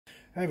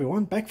Hey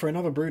everyone, back for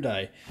another brew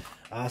day.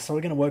 So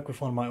we're going to work with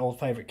one of my old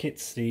favourite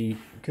kits, the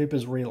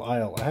Cooper's Real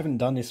Ale. I haven't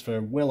done this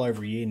for well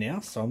over a year now,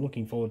 so I'm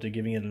looking forward to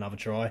giving it another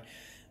try.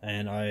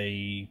 And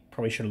I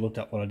probably should have looked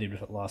up what I did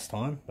with it last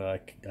time,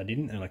 but I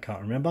didn't and I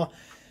can't remember.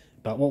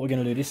 But what we're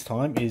going to do this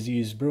time is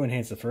use Brew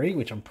Enhancer 3,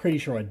 which I'm pretty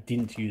sure I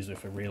didn't use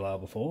with a Real Ale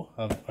before.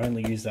 I've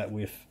only used that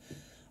with,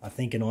 I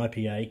think, an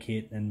IPA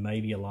kit and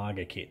maybe a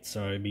lager kit,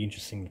 so it'd be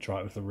interesting to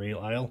try it with the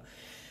Real Ale.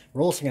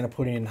 We're also going to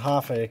put in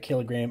half a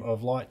kilogram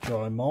of light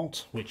dry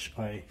malt, which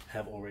I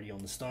have already on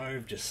the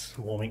stove, just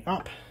warming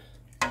up.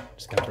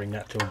 Just going to bring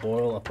that to a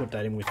boil. I put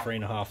that in with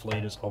 3.5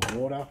 litres of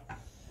water.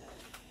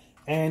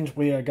 And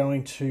we are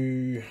going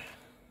to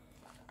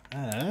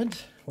add,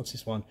 what's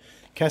this one?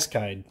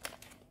 Cascade.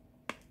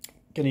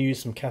 Going to use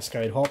some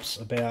Cascade hops,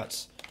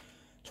 about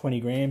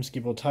 20 grams,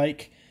 give or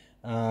take.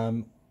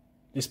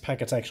 This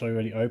packet's actually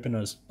already open.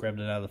 I just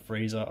grabbed it out of the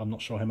freezer. I'm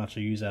not sure how much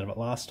I used out of it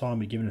last time,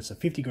 but given it's a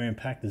 50 gram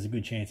pack, there's a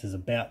good chance there's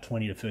about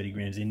 20 to 30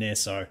 grams in there,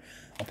 so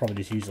I'll probably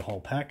just use the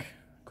whole pack.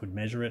 Could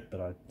measure it, but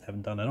I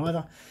haven't done it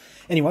either.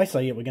 Anyway, so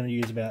yeah, we're going to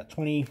use about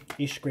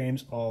 20-ish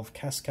grams of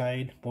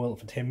Cascade, boil it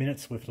for 10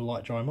 minutes with the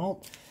light dry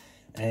malt,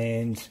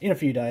 and in a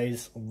few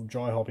days, we'll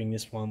dry hopping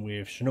this one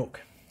with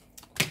Chinook.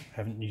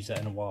 Haven't used that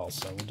in a while,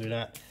 so we'll do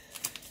that.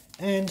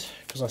 And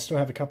because I still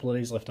have a couple of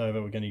these left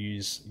over, we're going to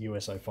use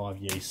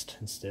US-05 yeast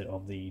instead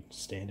of the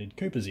standard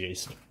Cooper's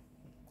yeast.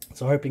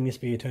 So hoping this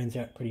beer turns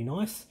out pretty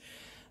nice.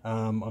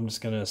 I'm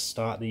just going to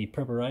start the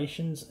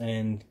preparations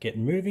and get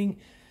moving.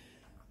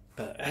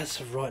 But as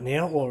of right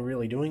now, all we're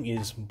really doing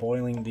is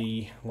boiling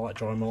the light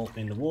dry malt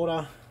in the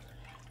water.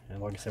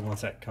 And like I said,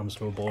 once that comes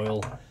to a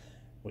boil,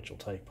 which will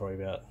take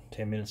probably about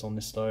 10 minutes on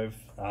this stove,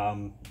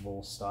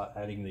 we'll start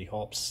adding the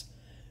hops.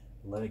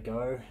 Let it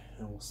go,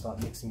 and we'll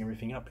start mixing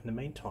everything up in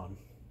the meantime.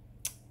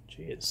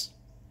 Cheers.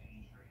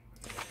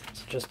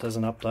 So just as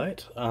an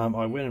update,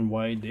 I went and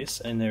weighed this,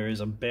 and there is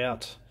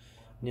about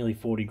nearly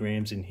 40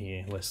 grams in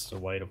here, less the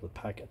weight of the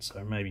packet,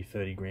 so maybe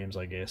 30 grams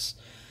I guess.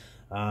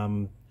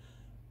 I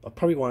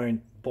probably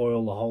won't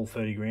boil the whole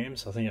 30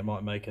 grams. I think it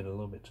might make it a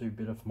little bit too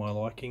bitter for my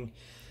liking.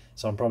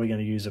 So I'm probably going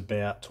to use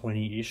about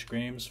 20-ish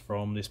grams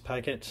from this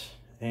packet.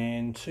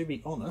 And to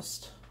be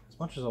honest, as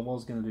much as I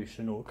was going to do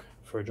Chinook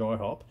for a dry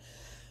hop,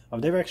 I've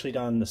never actually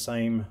done the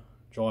same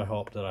dry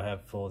hop that I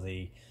have for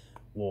the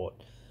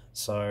wort,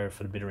 so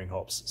for the bittering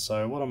hops.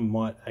 So what I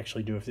might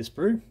actually do with this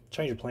brew,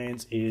 change of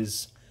plans,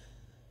 is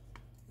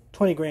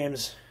 20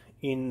 grams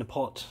in the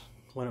pot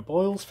when it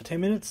boils for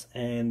 10 minutes,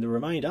 and the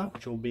remainder,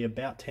 which will be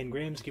about 10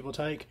 grams give or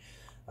take,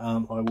 I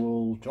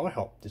will dry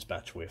hop this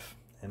batch with,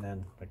 and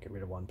then I get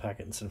rid of one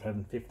packet instead of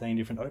having 15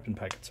 different open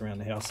packets around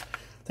the house.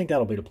 I think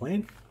that'll be the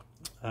plan.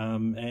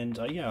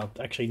 Yeah, I've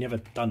actually never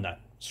done that,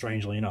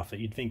 strangely enough. That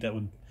you'd think that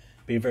would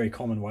be a very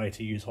common way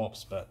to use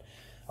hops, but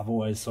I've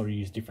always sort of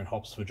used different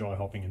hops for dry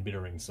hopping and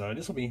bittering, so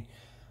this will be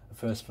a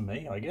first for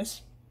me, I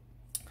guess.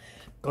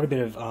 Got a bit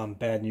of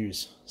bad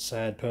news,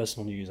 sad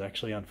personal news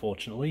actually,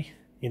 unfortunately,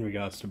 in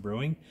regards to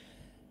brewing.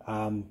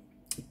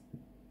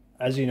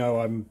 As you know,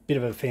 I'm a bit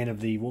of a fan of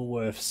the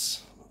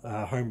Woolworths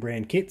home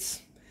brand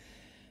kits,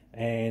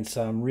 and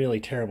some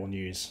really terrible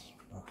news.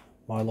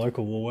 My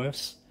local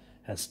Woolworths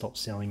has stopped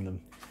selling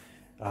them.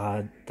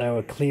 They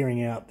were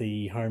clearing out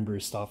the homebrew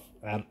stuff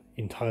out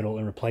in total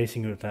and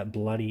replacing it with that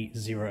bloody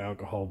zero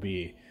alcohol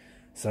beer.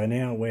 So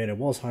now where there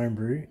was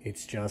homebrew,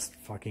 it's just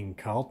fucking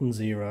Carlton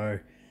Zero,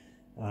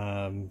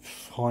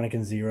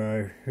 Heineken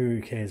Zero, who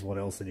cares what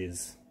else it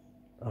is.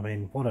 I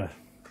mean, what a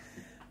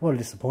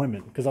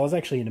disappointment, because I was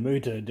actually in the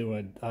mood to do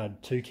a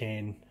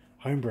 2-can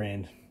home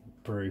brand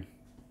brew,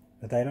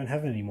 but they don't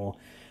have it anymore.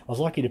 I was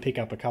lucky to pick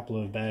up a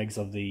couple of bags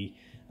of the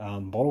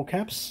bottle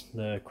caps,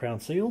 the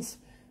Crown Seals.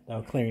 They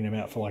were clearing them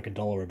out for like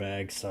 $1 a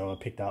bag, so I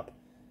picked up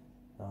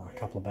a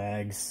couple of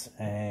bags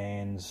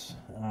and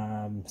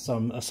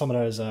some of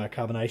those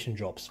carbonation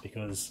drops,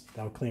 because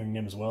they were clearing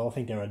them as well. I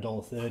think they were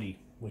 $1.30,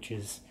 which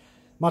is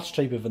much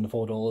cheaper than the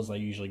 $4 they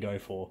usually go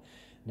for.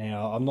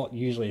 Now, I'm not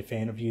usually a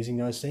fan of using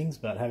those things,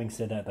 but having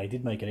said that, they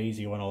did make it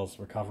easier when I was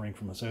recovering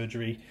from a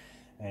surgery.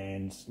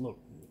 And look,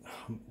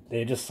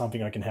 they're just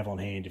something I can have on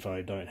hand if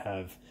I don't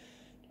have,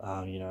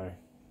 you know,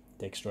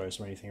 dextrose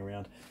or anything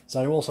around. So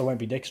there also won't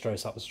be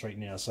dextrose up the street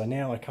now. So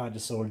now I can't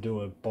just sort of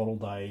do a bottle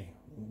day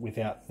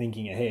without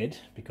thinking ahead,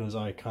 because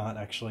I can't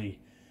actually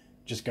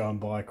just go and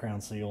buy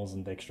Crown Seals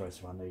and dextrose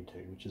if I need to,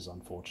 which is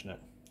unfortunate.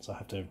 So I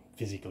have to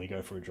physically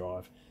go for a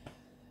drive.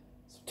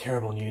 Some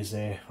terrible news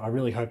there. I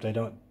really hope they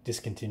don't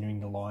discontinuing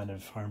the line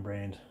of home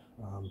brand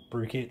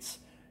brew kits,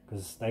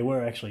 because they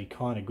were actually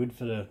kind of good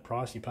for the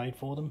price you paid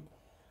for them.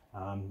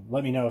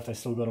 Let me know if they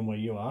still got them where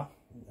you are,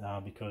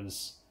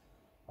 because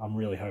I'm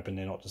really hoping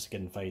they're not just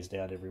getting phased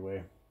out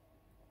everywhere.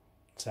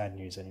 Sad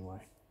news anyway.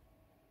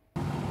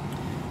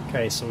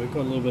 Okay, so we've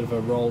got a little bit of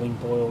a rolling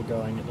boil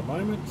going at the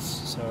moment,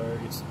 so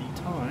it's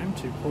the time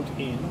to put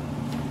in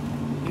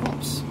the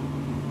hops.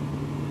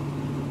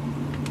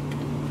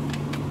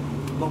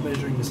 I'm not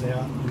measuring this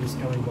out, I'm just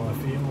going by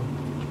feel,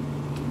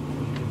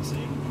 as you can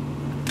see.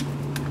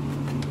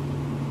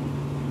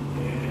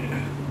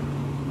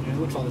 Yeah,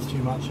 looks like there's too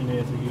much in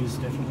there to use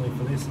definitely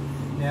for this.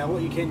 Now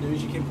what you can do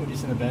is you can put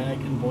this in a bag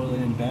and boil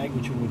it in a bag,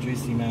 which will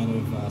reduce the amount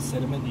of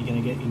sediment you're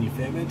going to get in your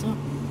fermenter.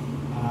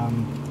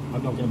 I'm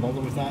not going to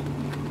bother with that.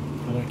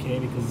 I don't care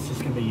because it's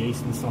just going to be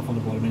yeast and stuff on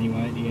the bottom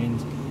anyway at the end.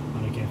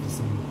 I don't care if there's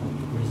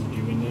some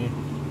residue in there.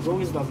 As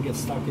long as it doesn't get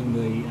stuck in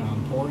the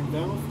pouring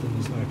valve, then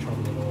there's no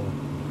trouble at all.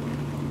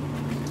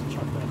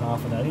 Chuck about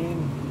half of that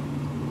in.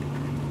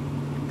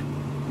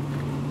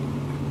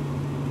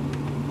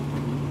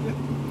 Yep,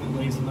 that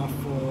leaves enough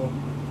for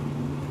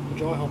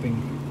dry hopping.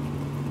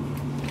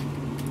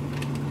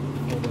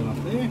 Hold that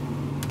up there.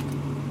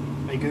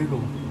 Hey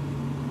Google,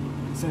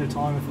 set a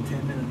timer for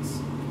 10 minutes.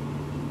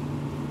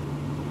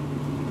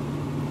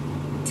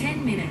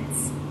 10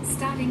 minutes,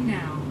 starting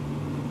now.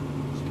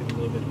 Just give it a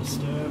little bit of a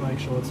stir, make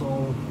sure it's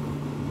all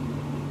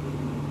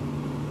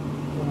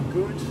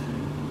good.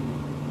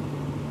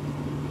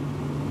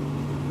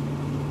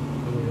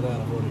 Look at that,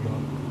 I've already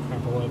got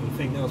crap all over the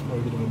thing. That was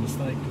probably a bit of a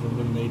mistake because I'm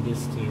going to need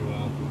this to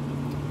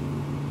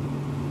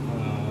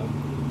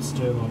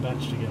stir my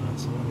batch together.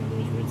 So what I'm going to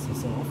do is rinse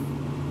this off.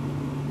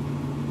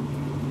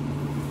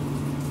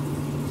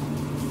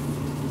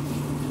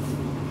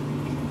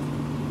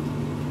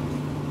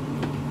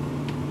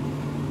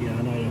 Yeah,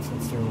 I know that's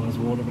not sterilised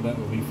water, but that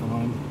will be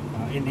fine.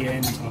 In the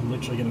end, I'm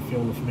literally going to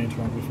fill the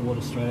fermenter up with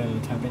water straight out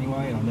of the tap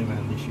anyway, and I've never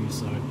had an issue,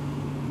 so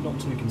not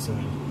too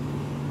concerned.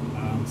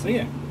 So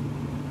yeah,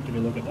 give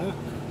you a look at that.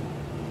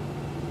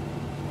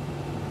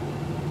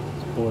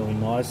 It's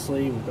boiling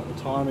nicely, we've got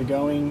the timer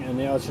going, and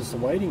now it's just a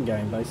waiting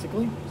game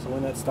basically. So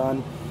when that's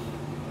done,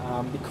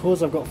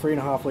 because I've got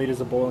 3.5 litres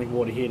of boiling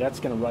water here, that's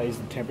going to raise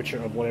the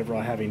temperature of whatever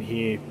I have in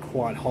here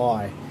quite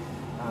high.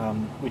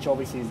 Which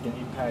obviously is going to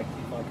impact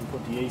if I can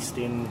put the yeast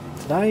in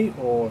today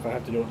or if I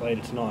have to do it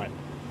later tonight.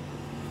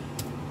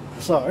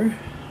 So,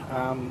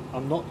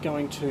 I'm not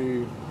going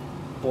to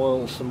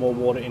boil some more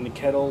water in the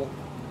kettle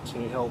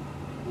to help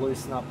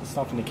loosen up the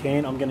stuff in the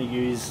can. I'm going to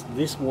use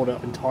this water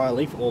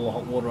entirely for all the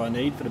hot water I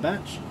need for the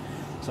batch.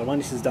 So when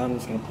this is done, I'm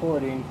just going to pour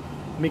it in,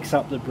 mix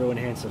up the brew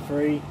enhancer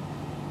free,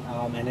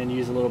 and then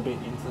use a little bit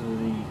into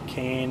the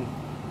can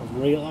of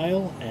real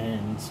ale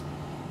and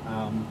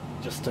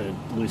just to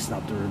loosen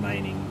up the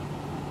remaining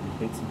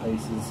bits and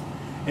pieces.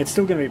 It's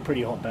still going to be a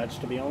pretty hot batch,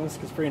 to be honest,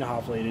 because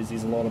 3.5 litres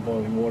is a lot of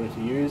boiling water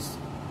to use,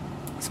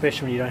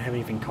 especially when you don't have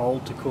anything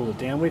cold to cool it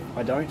down with.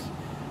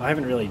 I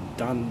haven't really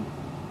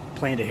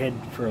planned ahead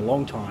for a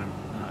long time,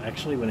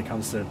 actually, when it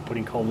comes to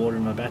putting cold water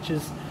in my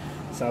batches.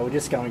 So we're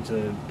just going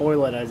to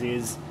boil it as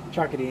is,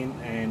 chuck it in,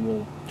 and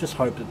we'll just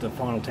hope that the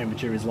final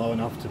temperature is low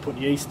enough to put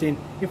yeast in.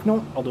 If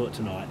not, I'll do it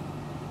tonight.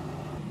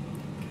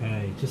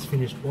 Okay, just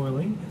finished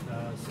boiling,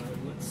 so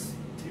let's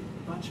dip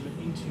a bunch of it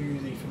into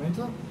the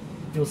fermenter.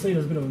 You'll see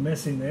there's a bit of a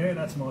mess in there,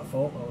 that's my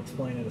fault, I'll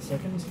explain in a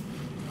second.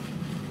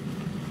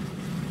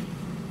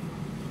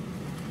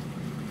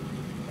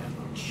 That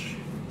much.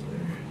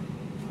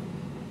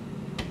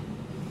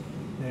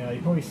 Now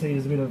you probably see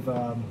there's a bit of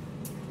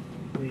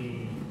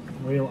the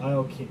real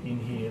ale kit in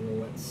here,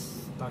 all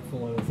that's stuck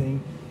full of the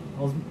thing.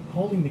 I was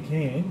holding the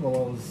can while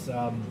I was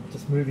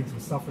just moving some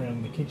stuff around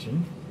in the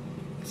kitchen.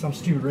 For some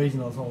stupid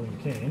reason I was holding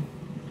the can,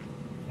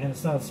 and it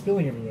started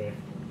spilling everywhere.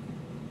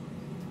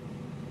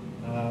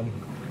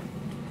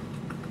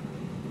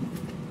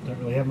 Don't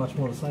really have much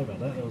more to say about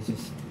that. It was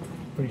just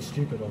pretty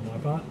stupid on my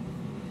part.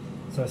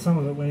 So some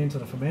of it went into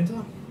the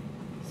fermenter,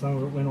 some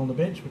of it went on the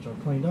bench, which I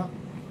cleaned up,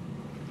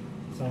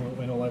 some of it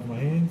went all over my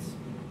hands,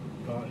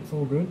 but it's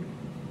all good.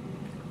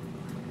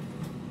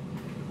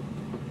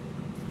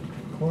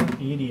 Quite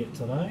the idiot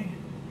today.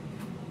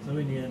 So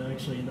in the end I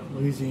actually ended up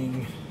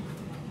losing,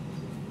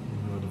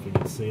 I don't know if you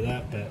can see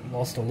that, but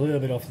lost a little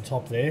bit off the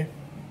top there.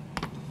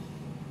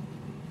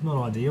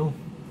 Not ideal,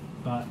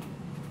 but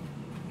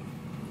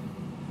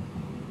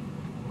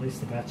at least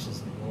the batch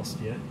isn't lost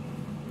yet.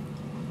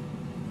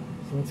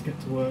 So let's get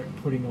to work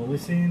putting all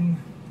this in.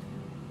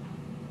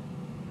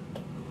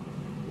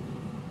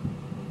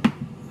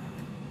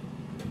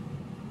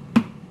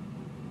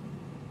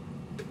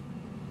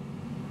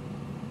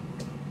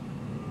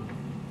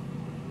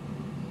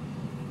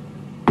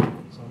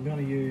 So I'm going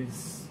to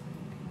use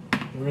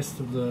the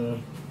rest of the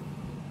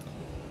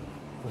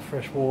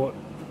fresh water,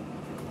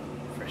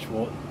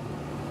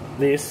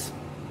 this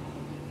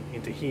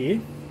into here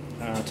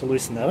to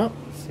loosen that up.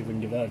 See if we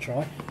can give that a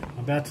try. I'm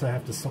about to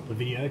have to stop the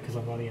video because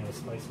I'm running out of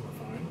space on my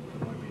phone.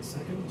 It won't be a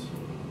second.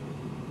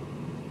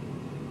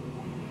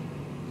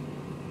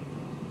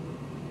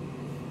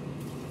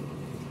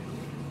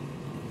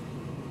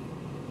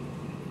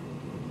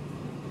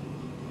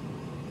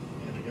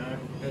 There we go.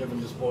 Better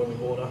than just boiling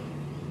water.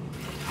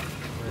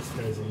 The rest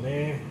goes in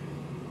there.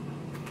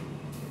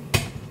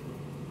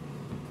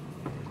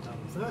 Done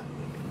with that.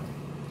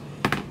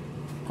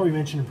 Probably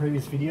mentioned in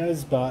previous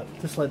videos, but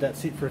just let that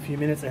sit for a few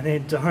minutes and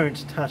then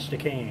don't touch the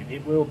can.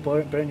 It will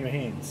burn your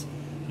hands.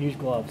 Use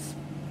gloves.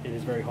 It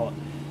is very hot.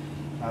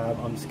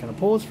 I'm just going to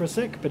pause for a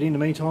sec, but in the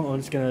meantime I'm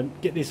just going to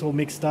get this all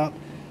mixed up.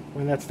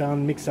 When that's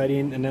done, mix that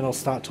in, and then I'll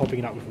start topping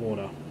it up with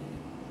water.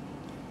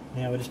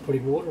 Now we're just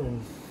putting water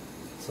and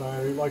So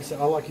like I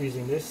said, I like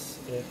using this.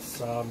 It's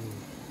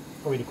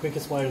probably the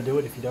quickest way to do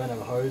it if you don't have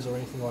a hose or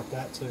anything like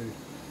that, to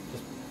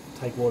just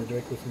take water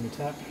directly from your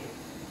tap.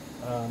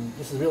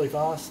 This is really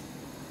fast.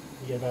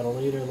 You get about a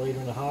litre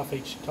and a half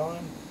each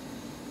time.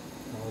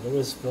 All I do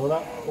is fill it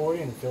up, pour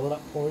it in, fill it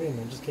up, pour it in,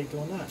 and just keep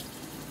doing that.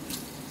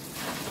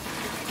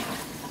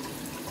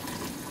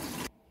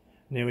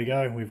 There we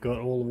go, we've got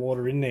all the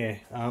water in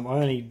there. I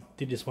only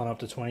did this one up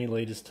to 20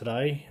 litres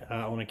today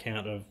on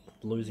account of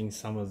losing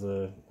some of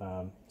the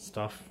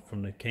stuff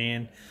from the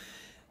can.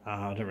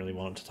 I don't really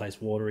want it to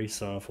taste watery,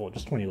 so I thought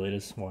just 20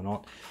 litres, why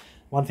not?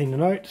 One thing to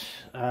note,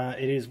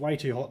 it is way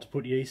too hot to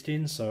put yeast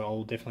in, so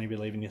I'll definitely be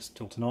leaving this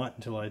till tonight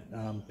until I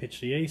pitch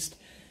the yeast.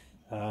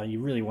 You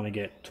really want to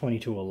get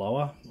 22 or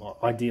lower, or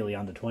ideally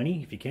under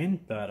 20 if you can,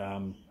 but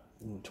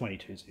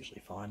 22 is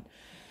usually fine.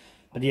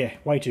 But yeah,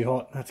 way too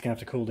hot, that's going to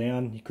have to cool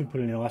down. You could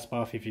put it in an ice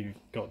bath if you've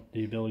got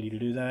the ability to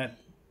do that.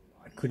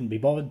 I couldn't be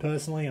bothered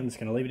personally, I'm just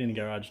going to leave it in the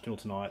garage till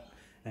tonight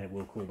and it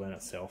will cool down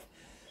itself.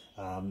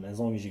 As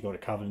long as you've got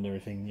it covered and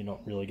everything, you're not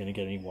really going to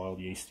get any wild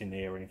yeast in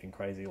there or anything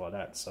crazy like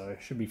that, so it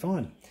should be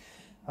fine.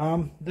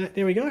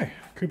 There we go,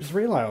 Cooper's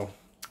Real Ale.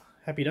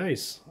 Happy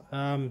days.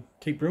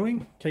 Keep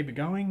brewing, keep it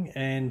going,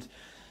 and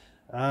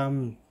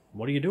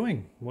what are you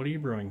doing? What are you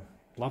brewing?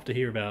 Love to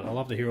hear about it. I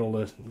love to hear all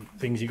the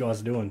things you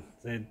guys are doing.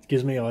 It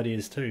gives me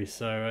ideas too,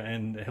 so,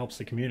 and it helps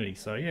the community.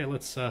 So yeah,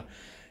 let's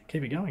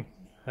keep it going.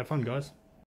 Have fun, guys.